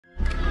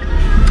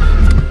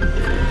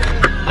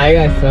Hai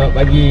guys, selamat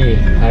pagi.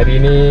 Hari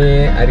ni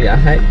hari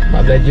Ahad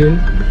 14 Jun.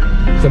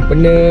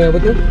 Sempena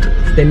apa tu?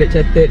 Standard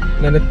Chartered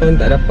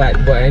Marathon tak dapat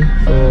buat kan.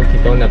 So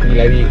kita nak pergi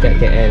lari kat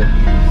KL.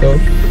 So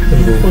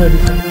tunggu.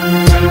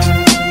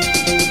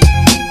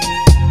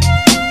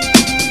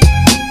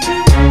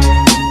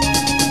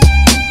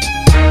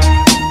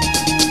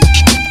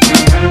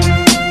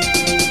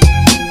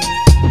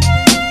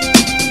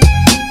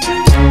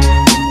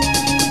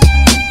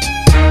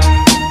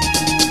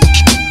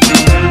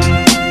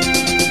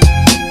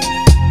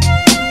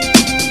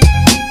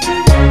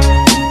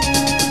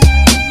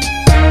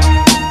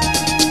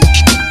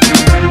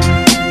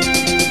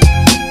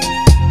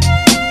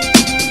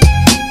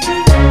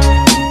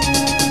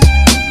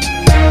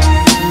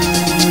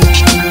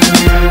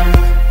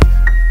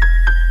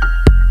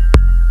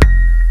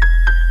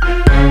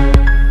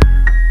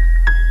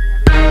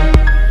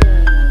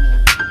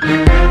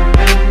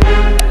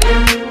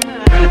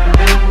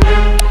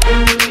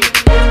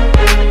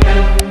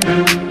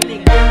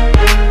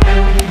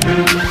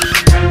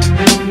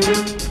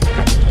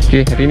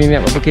 Okay, hari ni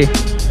nak berapa K?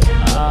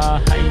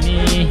 Hari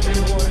ni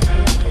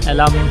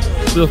dalam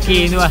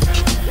 10K tu lah.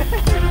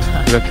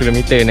 10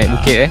 km naik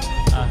bukit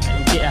naik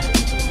bukit lah.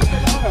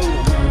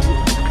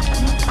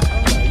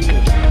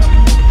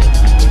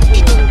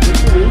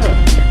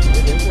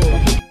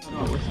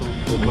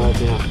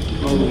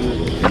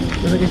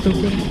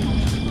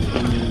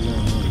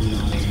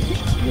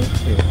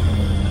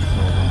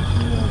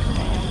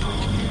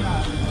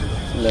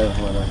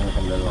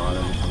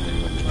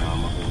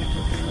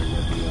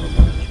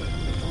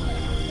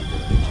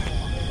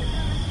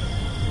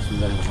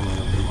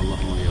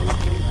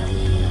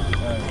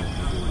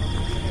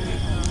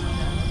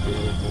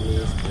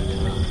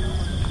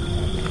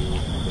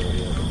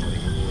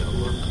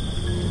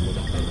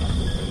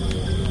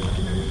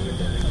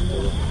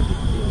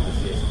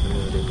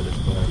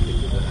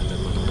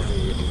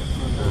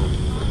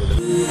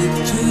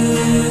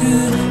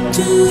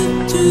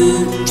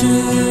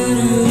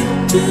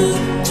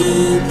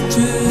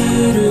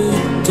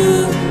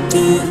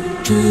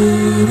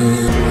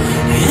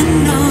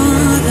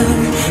 Another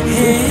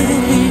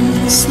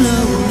heading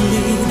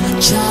slowly,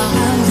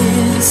 child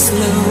is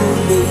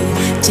slowly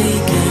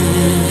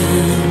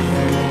taken,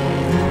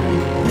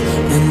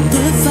 and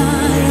the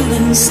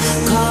violence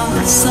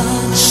caused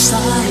such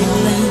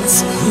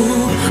silence.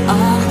 Who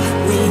are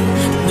we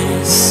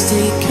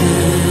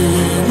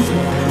mistaken?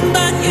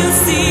 But you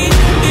see,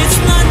 it's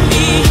not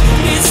me,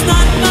 it's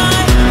not my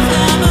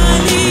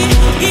family.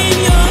 In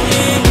your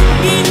head,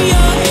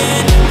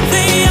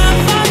 they are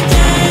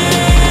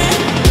fighting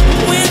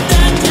with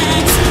their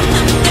tanks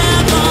and their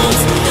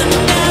bombs and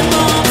their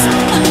bombs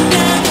and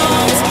their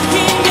bombs.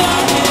 In your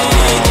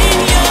head,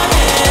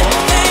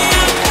 they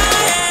are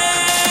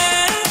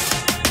crying.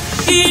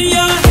 In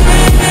your head.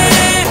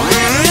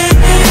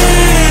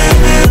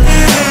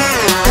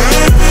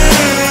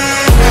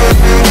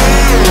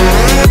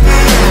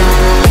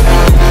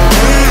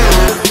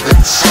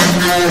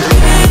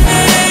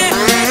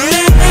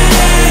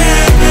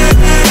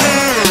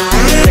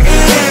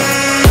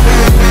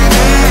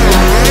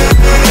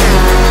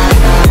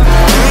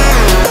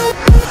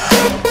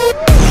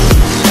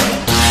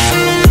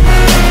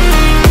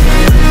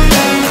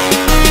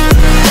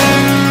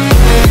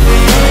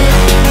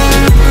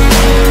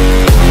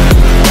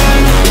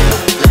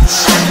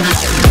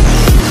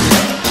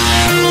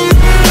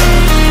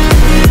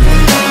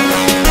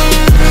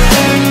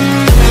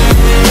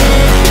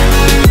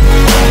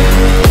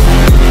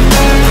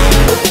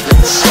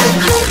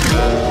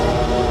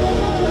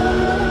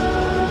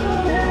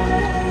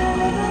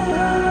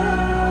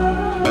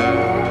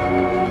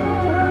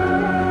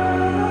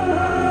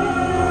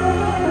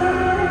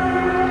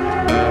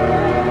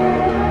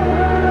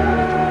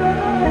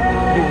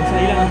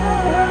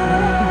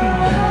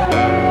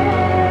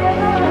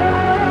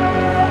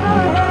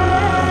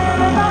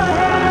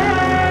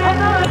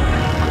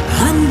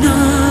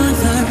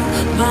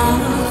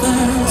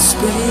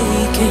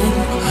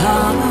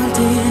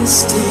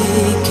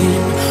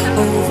 Taking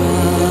over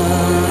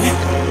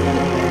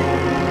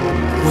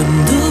when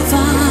the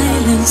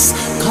violence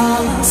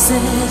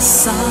causes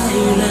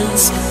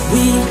silence.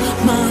 We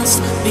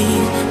must be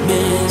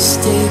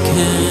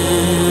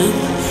mistaken.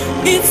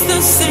 It's the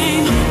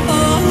same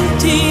old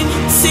team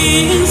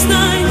since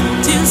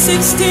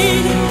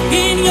 1916.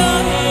 In your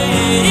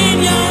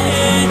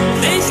head,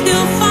 they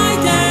still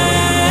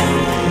fighting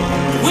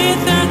with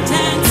their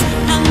tanks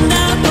and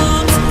their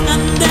bombs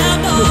and their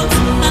bombs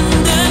and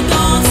their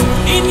guns.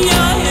 In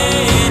your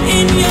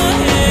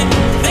head,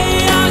 they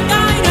are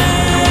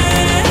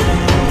guided.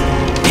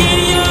 In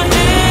your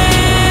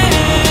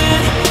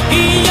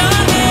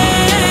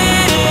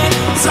head,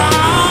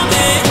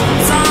 zombie,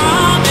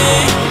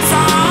 zombie,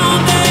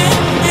 zombie.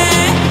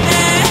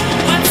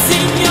 What's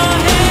in your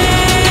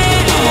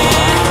head?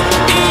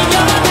 In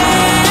your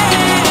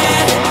head.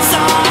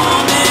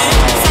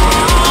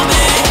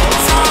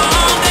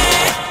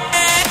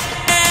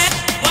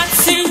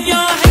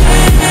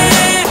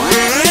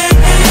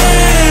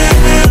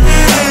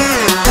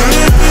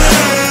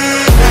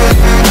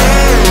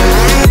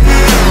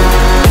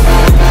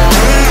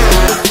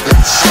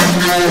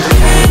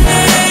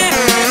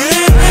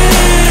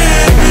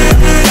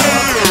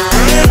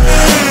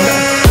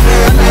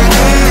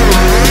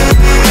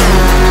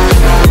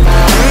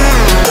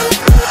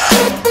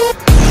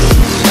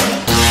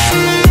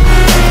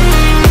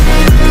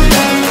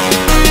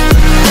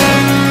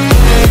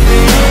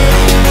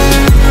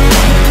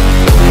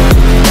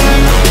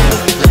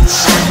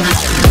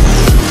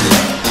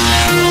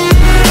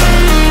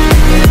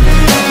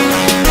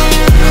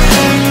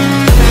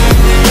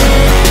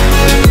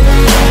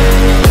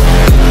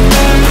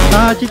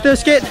 cerita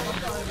sikit.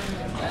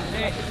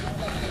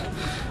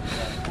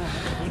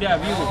 Sudah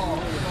view.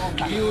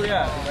 View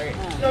dia. Baik.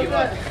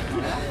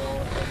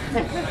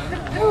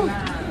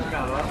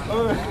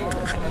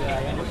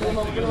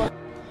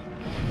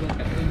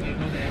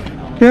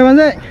 Okay, Abang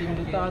Zaid. Tim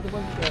duta tu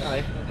pun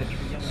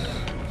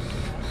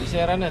di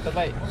Serana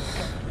terbaik.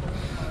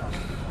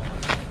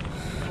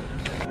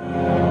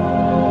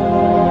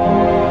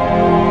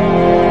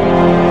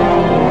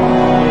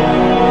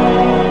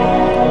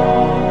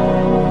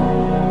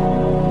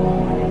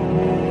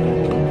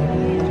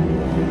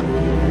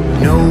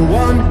 No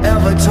one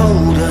ever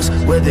told us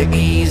where the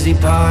easy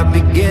part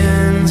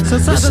begins.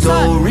 The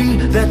story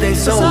that they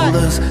sold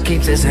us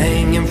keeps us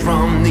hanging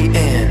from the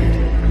end.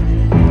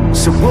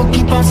 So we'll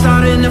keep on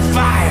starting the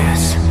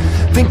fires,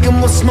 thinking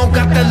we'll smoke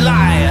out the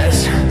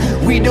liars.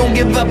 We don't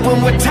give up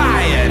when we're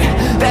tired.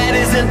 That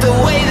isn't the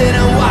way that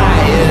I'm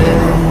wired.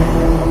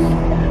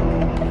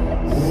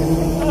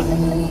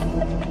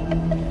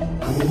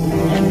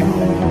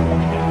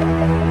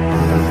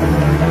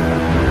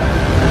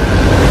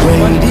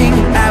 Raining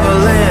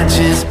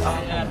avalanches.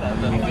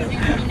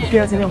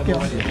 Okay, sini okey.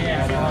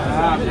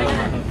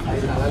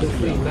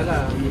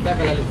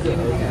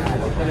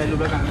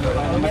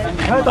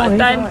 Pak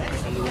Tan.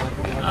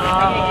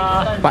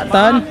 Pak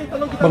Tan,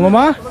 Bang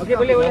Omar. Okey,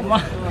 boleh.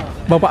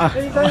 Bapak ah.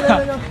 Tak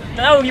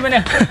tahu gimana.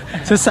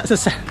 Sesat.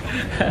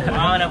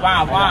 Mana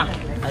apa?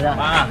 Ada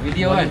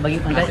Video kan? bagi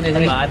pangkat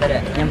sini. Tak ada.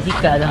 Yang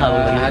bersikap dah.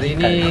 Hari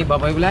ni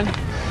berapa bulan?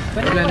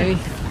 Berapa bulan hari?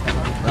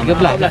 13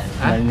 lah.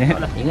 Banyak.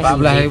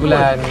 14 hari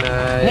bulan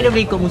Ni dia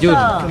boleh ikut Jun.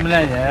 Musa.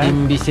 Sebenarnya.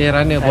 Tim di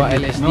Serana buat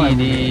LSD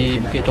di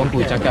Bukit Tunku,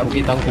 cakap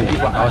Bukit Tunku.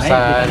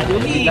 Kawasan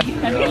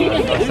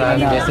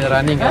biasa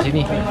running kat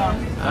sini.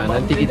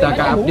 Nanti kita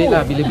akan update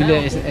lah bila-bila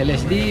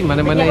LSD,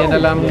 mana-mana yang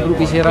dalam grup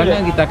di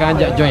Serana kita akan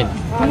ajak join.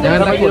 Jangan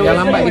takut,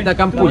 yang lambat kita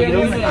akan pull.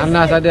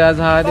 Anas ada,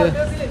 Azhar ada.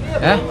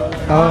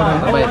 Oh,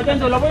 Baik.